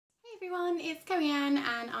Everyone, it's Kerri-Ann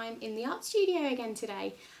and I'm in the art studio again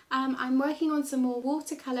today. I'm working on some more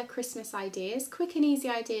watercolour Christmas ideas, quick and easy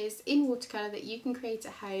ideas in watercolour that you can create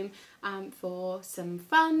at home for some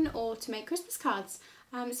fun or to make Christmas cards.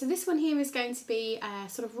 So this one here is going to be a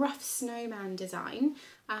sort of rough snowman design.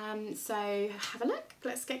 So have a look,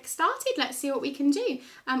 let's get started, let's see what we can do.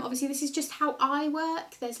 Obviously this is just how I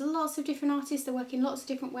work. There's lots of different artists that work in lots of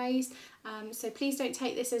different ways. So please don't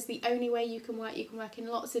take this as the only way you can work in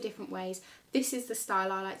lots of different ways. This is the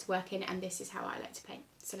style I like to work in and this is how I like to paint.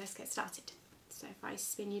 So let's get started. So if I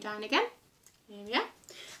spin you down again, here we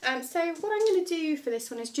are. So what I'm going to do for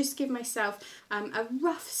this one is just give myself a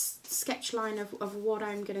rough sketch line of what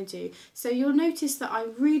I'm going to do. So you'll notice that I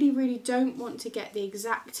really don't want to get the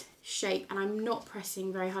exact shape and I'm not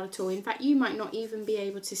pressing very hard at all. In fact, you might not even be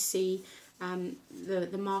able to see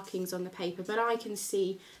the markings on the paper, but I can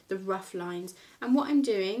see the rough lines. And what I'm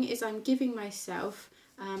doing is I'm giving myself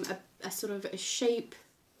a sort of a shape,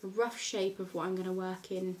 a rough shape of what I'm going to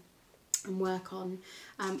work in and work on.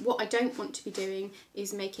 What I don't want to be doing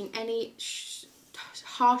is making any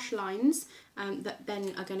harsh lines that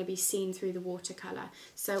then are going to be seen through the watercolour.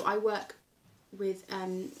 So I work with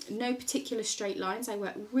no particular straight lines. I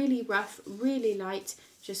work really rough, really light,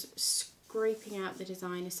 just scraping out the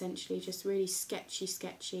design essentially, just really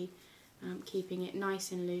sketchy, keeping it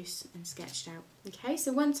nice and loose and sketched out. Okay,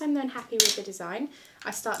 so once I'm then happy with the design,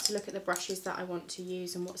 I start to look at the brushes that I want to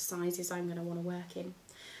use and what sizes I'm going to want to work in.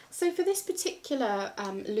 So for this particular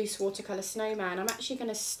loose watercolour snowman, I'm actually going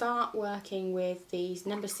to start working with these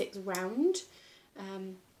number 6 round.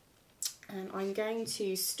 And I'm going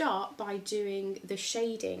to start by doing the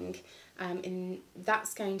shading, and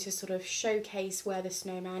that's going to sort of showcase where the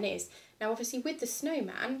snowman is. Now obviously with the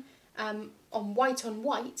snowman, on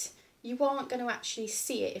white, you aren't going to actually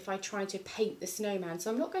see it if I try to paint the snowman.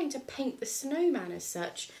 So I'm not going to paint the snowman as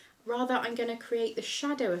such, rather I'm going to create the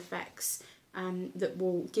shadow effects that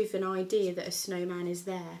will give an idea that a snowman is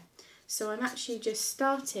there. So I'm actually just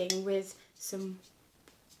starting with some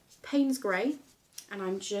Payne's grey and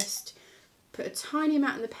I'm just put a tiny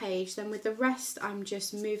amount on the page, then with the rest I'm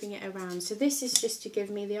just moving it around. So this is just to give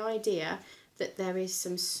me the idea that there is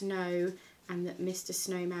some snow and that Mr.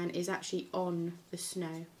 Snowman is actually on the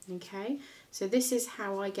snow. Okay, so this is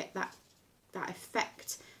how I get that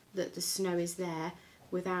effect that the snow is there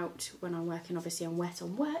without, when I'm working obviously on wet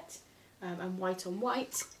and white on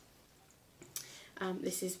white.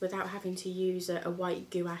 This is without having to use a white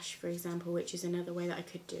gouache, for example, which is another way that I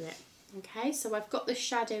could do it. Okay, so I've got the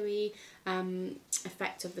shadowy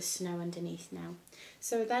effect of the snow underneath now.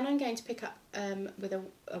 So then I'm going to pick up with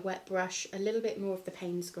a wet brush a little bit more of the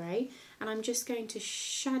Payne's grey and I'm just going to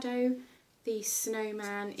shadow the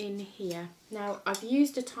snowman in here. Now I've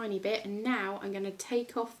used a tiny bit and now I'm going to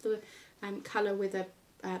take off the colour with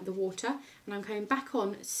the water and I'm going back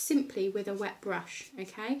on simply with a wet brush.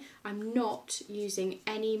 Okay, I'm not using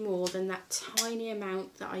any more than that tiny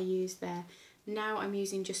amount that I used there. Now I'm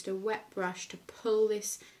using just a wet brush to pull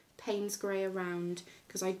this Payne's grey around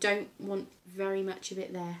because I don't want very much of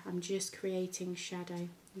it there. I'm just creating shadow.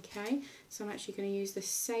 Okay, so I'm actually going to use the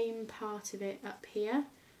same part of it up here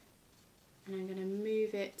and I'm going to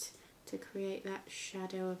move it to create that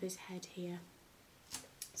shadow of his head here.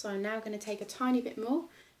 So I'm now going to take a tiny bit more.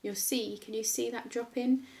 You'll see, can you see that drop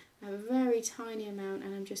in? A very tiny amount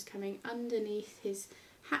and I'm just coming underneath his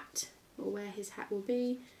hat or where his hat will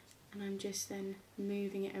be and I'm just then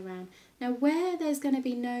moving it around. Now where there's going to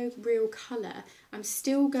be no real colour, I'm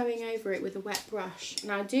still going over it with a wet brush. And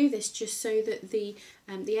I do this just so that the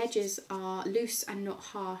edges are loose and not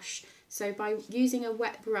harsh. So by using a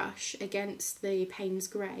wet brush against the Payne's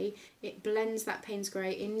grey, it blends that Payne's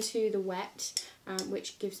grey into the wet,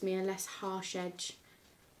 which gives me a less harsh edge.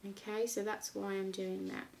 Okay, so that's why I'm doing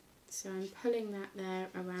that. So I'm pulling that there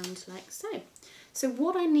around like so. So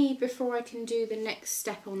what I need before I can do the next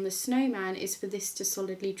step on the snowman is for this to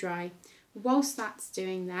solidly dry. Whilst that's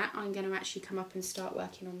doing that, I'm going to actually come up and start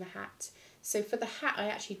working on the hat. So for the hat, I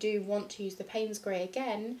actually do want to use the Payne's grey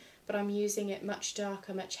again, but I'm using it much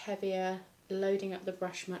darker, much heavier, loading up the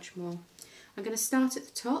brush much more. I'm going to start at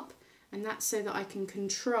the top, and that's so that I can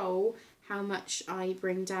control how much I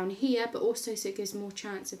bring down here, but also so it gives more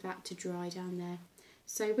chance of that to dry down there.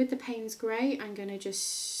 So with the Payne's grey, I'm going to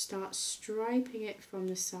just start striping it from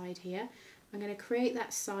the side here. I'm going to create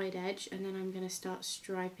that side edge and then I'm going to start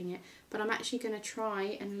striping it. But I'm actually going to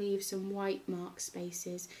try and leave some white mark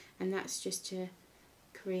spaces, and that's just to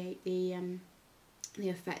create the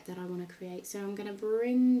effect that I want to create. So I'm going to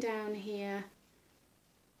bring down here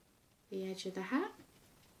the edge of the hat.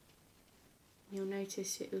 You'll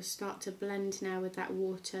notice it will start to blend now with that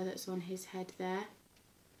water that's on his head there.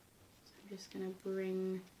 just going to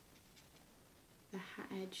bring the hat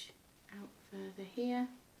edge out further here.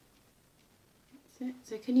 That's it.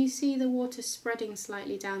 So can you see the water spreading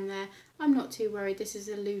slightly down there? I'm not too worried. This is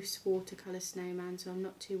a loose watercolour snowman, so I'm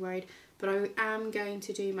not too worried. But I am going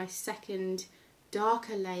to do my second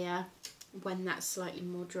darker layer when that's slightly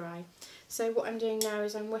more dry. So what I'm doing now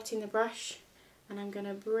is I'm wetting the brush and I'm going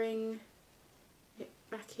to bring it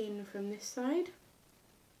back in from this side.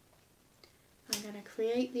 I'm going to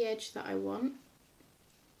create the edge that I want,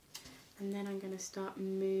 and then I'm going to start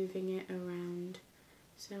moving it around.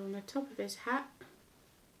 So on the top of his hat,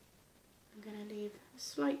 I'm going to leave a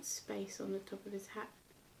slight space on the top of his hat,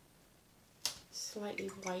 slightly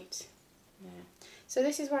white there. So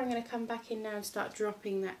this is where I'm going to come back in now and start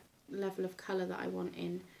dropping that level of colour that I want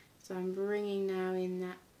in. So I'm bringing now in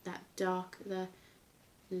that darker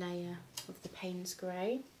layer of the Payne's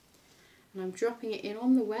grey, and I'm dropping it in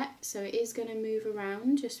on the wet, so it is going to move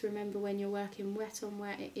around. Just remember, when you're working wet on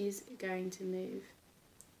wet, it is going to move.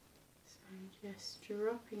 So I'm just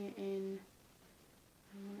dropping it in.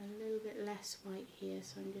 I want a little bit less white here,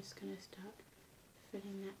 so I'm just going to start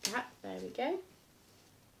filling that gap. There we go.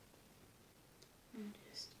 And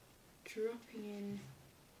just dropping in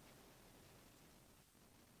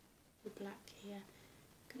the black here.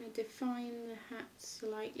 I'm going to define the hat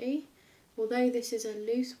slightly. Although this is a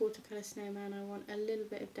loose watercolour snowman, I want a little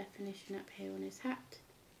bit of definition up here on his hat.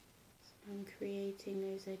 So I'm creating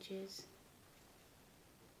those edges.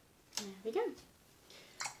 There we go.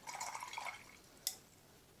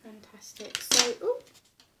 Fantastic. So, ooh,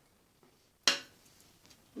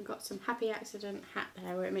 we've got some happy accident hat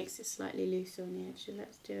there where it makes it slightly looser on the edge. So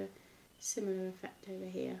let's do a similar effect over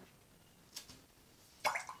here.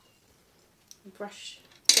 Brush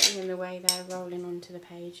getting in the way there, rolling onto the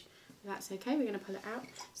page. That's okay, we're going to pull it out.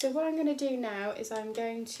 So what I'm going to do now is I'm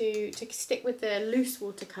going to stick with the loose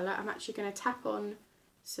watercolour. I'm actually going to tap on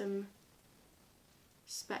some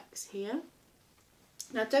specks here.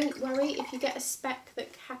 Now don't worry if you get a speck that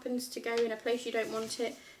happens to go in a place you don't want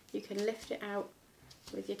it, you can lift it out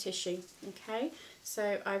with your tissue. Okay,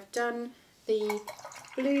 so I've done the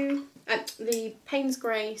blue, the Payne's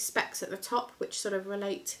grey specks at the top, which sort of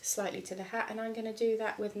relate slightly to the hat, and I'm going to do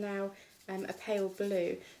that with now a pale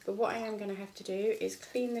blue. But what I am going to have to do is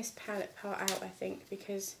clean this palette part out, I think,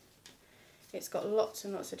 because it's got lots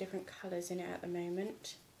and lots of different colours in it at the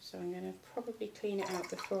moment. So I'm going to probably clean it out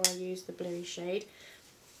before I use the bluey shade.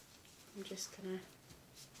 I'm just going to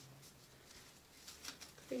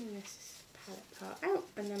clean this palette part out,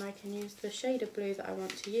 and then I can use the shade of blue that I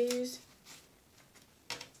want to use.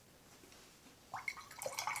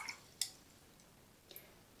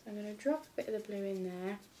 So I'm going to drop a bit of the blue in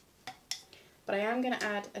there. But I am going to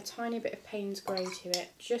add a tiny bit of Payne's grey to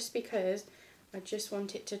it, just because I just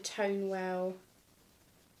want it to tone well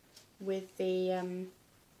with the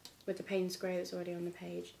Payne's grey that's already on the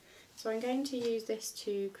page. So I'm going to use this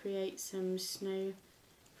to create some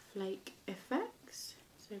snowflake effects.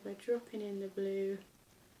 So by dropping in the blue,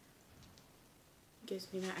 it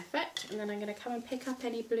gives me that effect, and then I'm going to come and pick up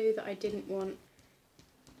any blue that I didn't want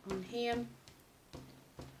on here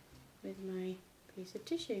with my piece of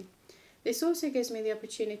tissue. This also gives me the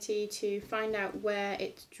opportunity to find out where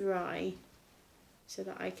it's dry, so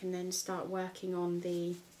that I can then start working on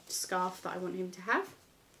the scarf that I want him to have.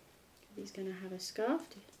 He's going to have a scarf.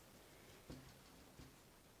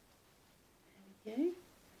 There we go.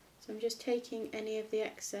 So I'm just taking any of the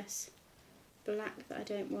excess black that I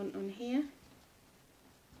don't want on here.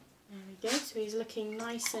 There we go. So he's looking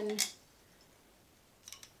nice and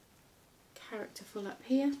characterful up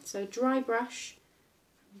here. So dry brush.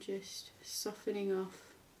 Just softening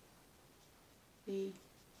off the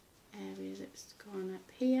area that's gone up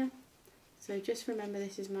here. So just remember,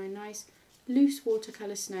 this is my nice loose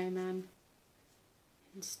watercolour snowman,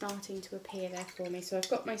 and starting to appear there for me. So I've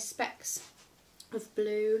got my specks of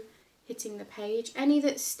blue hitting the page. Any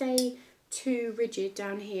that stay too rigid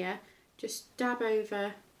down here, just dab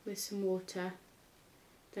over with some water.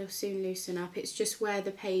 They'll soon loosen up. It's just where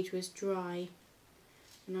the page was dry,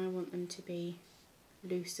 and I want them to be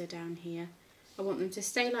looser down here. I want them to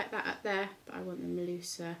stay like that up there, but I want them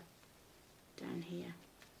looser down here.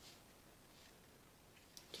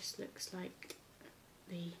 Just looks like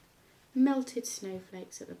the melted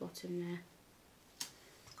snowflakes at the bottom there.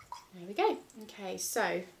 There we go. Okay,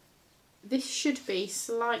 so this should be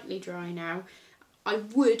slightly dry now. I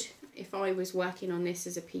would, if I was working on this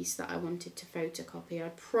as a piece that I wanted to photocopy,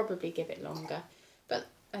 I'd probably give it longer, but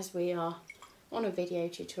as we are on a video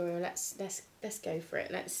tutorial, let's go for it.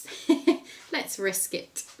 Let's let's risk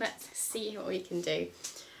it. Let's see what we can do.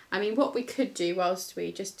 I mean, what we could do whilst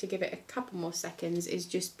we, just to give it a couple more seconds, is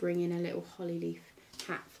just bring in a little holly leaf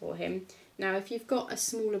hat for him. Now, if you've got a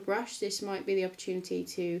smaller brush, this might be the opportunity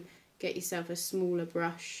to get yourself a smaller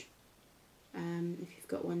brush if you've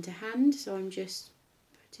got one to hand. So I'm just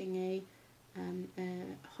putting a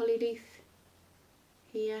holly leaf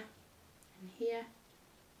here and here.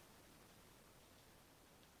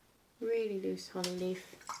 Really loose holly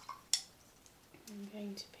leaf. I'm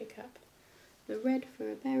going to pick up the red for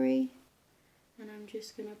a berry, and I'm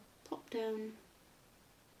just going to pop down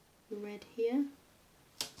the red here,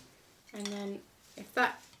 and then if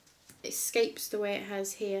that escapes the way it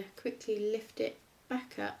has here, quickly lift it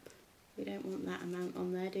back up. We don't want that amount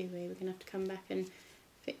on there, do we? We're going to have to come back and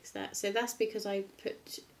fix that. So that's because I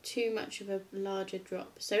put too much of a larger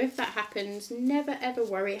drop. So if that happens, never ever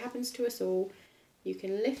worry, it happens to us all. You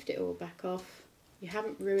can lift it all back off. You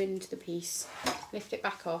haven't ruined the piece. Lift it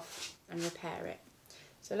back off and repair it.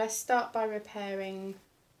 So let's start by repairing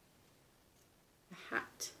a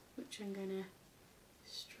hat, which I'm going to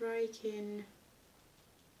strike in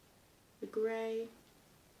the grey.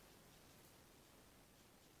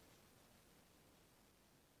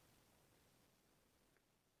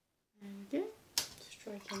 There we go.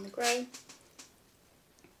 Strike in the grey.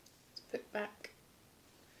 Let's put back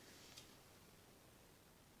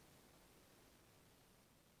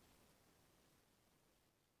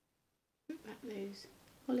those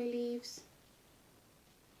holly leaves.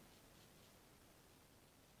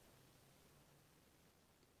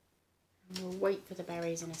 And we'll wait for the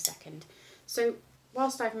berries in a second. So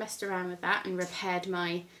whilst I've messed around with that and repaired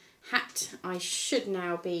my hat, I should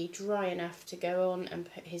now be dry enough to go on and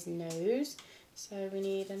put his nose. So we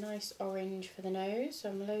need a nice orange for the nose. So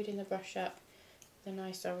I'm loading the brush up with a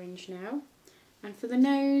nice orange now. And for the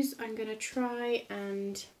nose, I'm going to try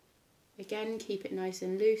and again keep it nice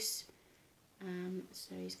and loose.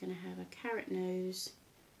 So he's going to have a carrot nose,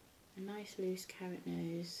 a nice loose carrot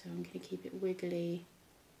nose, so I'm going to keep it wiggly,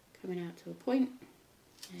 coming out to a point.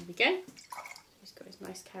 There we go. He's got his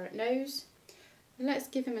nice carrot nose. And let's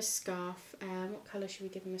give him a scarf. What colour should we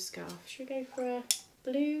give him a scarf? Should we go for a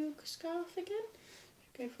blue scarf again?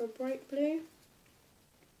 Should we go for a bright blue?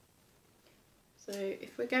 So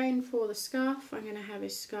if we're going for the scarf, I'm going to have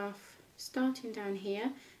his scarf starting down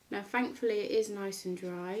here. Now thankfully it is nice and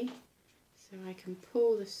dry, so I can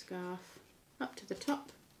pull the scarf up to the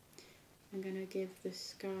top. I'm going to give the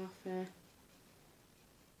scarf a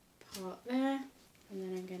part there, and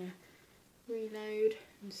then I'm going to reload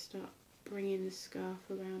and start bringing the scarf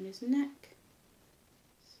around his neck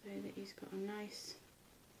so that he's got a nice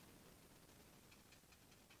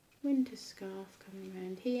winter scarf coming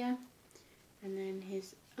around here, and then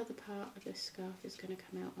his other part of the scarf is going to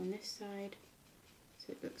come out on this side,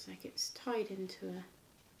 so it looks like it's tied into a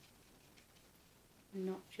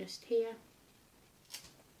knot just here.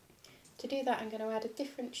 To do that, I'm going to add a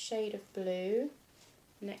different shade of blue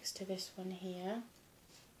next to this one here.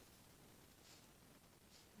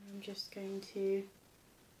 I'm just going to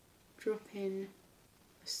drop in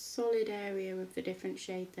a solid area of the different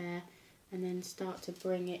shade there, and then start to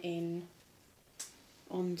bring it in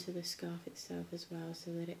onto the scarf itself as well,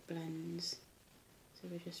 so that it blends. So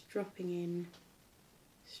we're just dropping in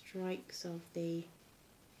strikes of the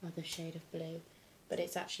other shade of blue, but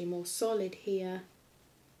it's actually more solid here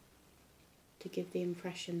to give the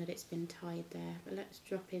impression that it's been tied there. But let's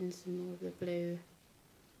drop in some more of the blue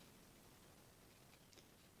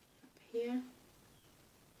up here,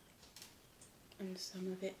 and some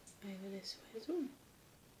of it over this way as well.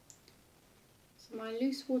 So my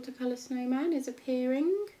loose watercolour snowman is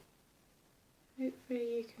appearing.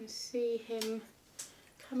 Hopefully you can see him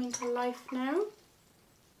coming to life now.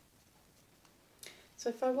 So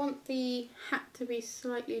if I want the hat to be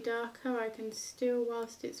slightly darker, I can still,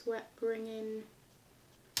 whilst it's wet, bring in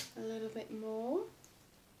a little bit more.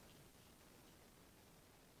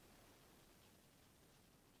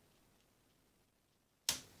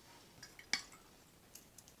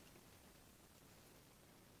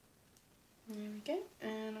 There we go,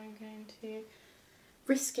 and I'm going to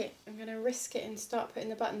risk it. I'm going to risk it and start putting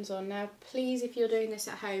the buttons on. Now please, if you're doing this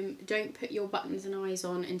at home, don't put your buttons and eyes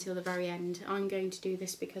on until the very end. I'm going to do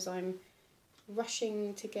this because I'm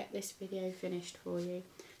rushing to get this video finished for you.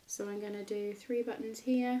 So I'm going to do 3 buttons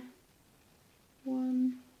here.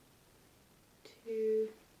 1, 2,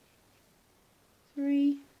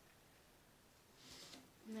 3.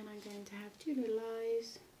 And then I'm going to have 2 little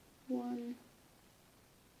eyes. 1,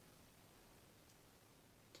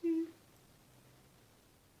 2.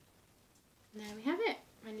 And there we have it,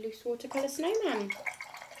 my loose watercolour snowman.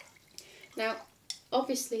 Now,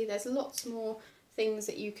 obviously there's lots more things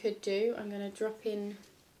that you could do. I'm going to drop in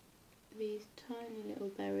these tiny little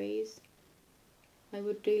berries. I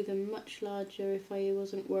would do them much larger if I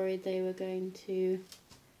wasn't worried they were going to...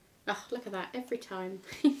 Oh, look at that, every time.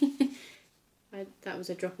 That was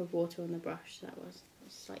a drop of water on the brush. That was a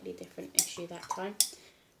slightly different issue that time.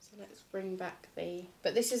 So let's bring back the...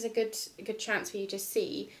 But this is a good chance for you to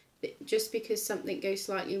see that just because something goes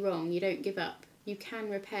slightly wrong, you don't give up. You can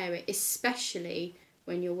repair it, especially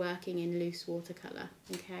when you're working in loose watercolour,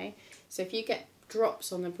 okay? So if you get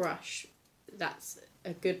drops on the brush, that's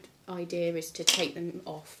a good idea is to take them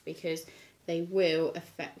off because they will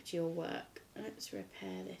affect your work. Let's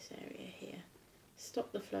repair this area here.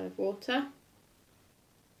 Stop the flow of water.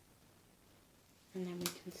 And then we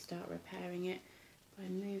can start repairing it by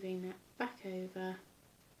moving that back over,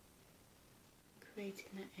 creating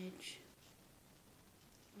that edge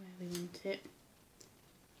where we want it.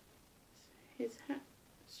 So here's that,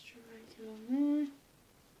 straight along there.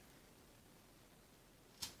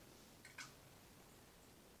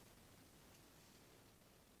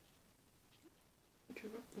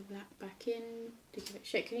 Drop the black back in to give it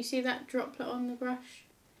shape. Can you see that droplet on the brush?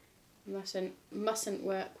 Mustn't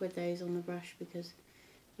work with those on the brush because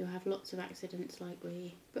you'll have lots of accidents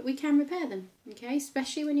but we can repair them, okay?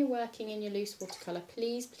 Especially when you're working in your loose watercolour.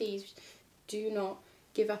 Please do not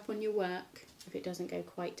give up on your work if it doesn't go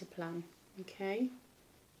quite to plan, okay?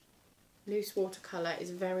 Loose watercolour is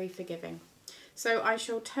very forgiving. So I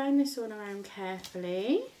shall turn this all around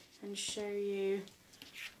carefully and show you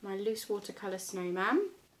my loose watercolour snowman.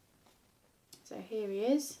 So here he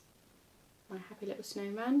is, my happy little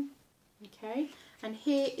snowman. Okay, and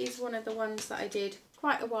here is one of the ones that I did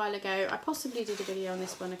quite a while ago. I possibly did a video on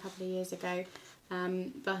this one a couple of years ago,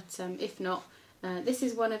 but if not, this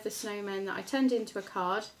is one of the snowmen that I turned into a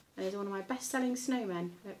card, and is one of my best-selling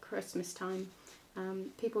snowmen at Christmas time.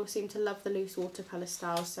 People seem to love the loose watercolour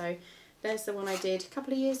style, so there's the one I did a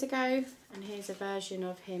couple of years ago, and here's a version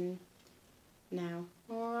of him now.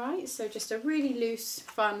 Alright, so just a really loose,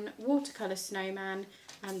 fun watercolour snowman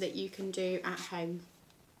that you can do at home.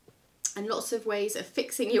 And lots of ways of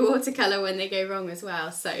fixing your watercolour when they go wrong as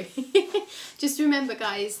well. So just remember,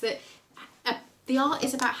 guys, that the art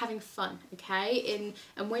is about having fun, okay?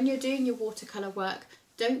 And when you're doing your watercolour work,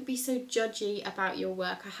 don't be so judgy about your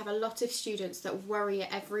work. I have a lot of students that worry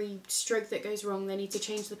at every stroke that goes wrong. They need to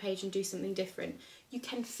change the page and do something different. You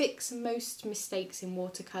can fix most mistakes in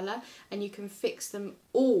watercolour, and you can fix them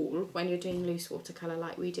all when you're doing loose watercolour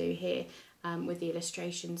like we do here. With the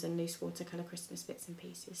illustrations and loose watercolour Christmas bits and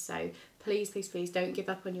pieces. So please don't give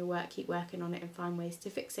up on your work, keep working on it and find ways to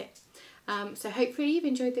fix it. So hopefully you've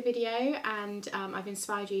enjoyed the video and I've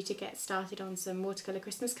inspired you to get started on some watercolour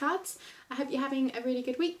Christmas cards. I hope you're having a really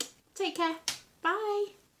good week. Take care. Bye.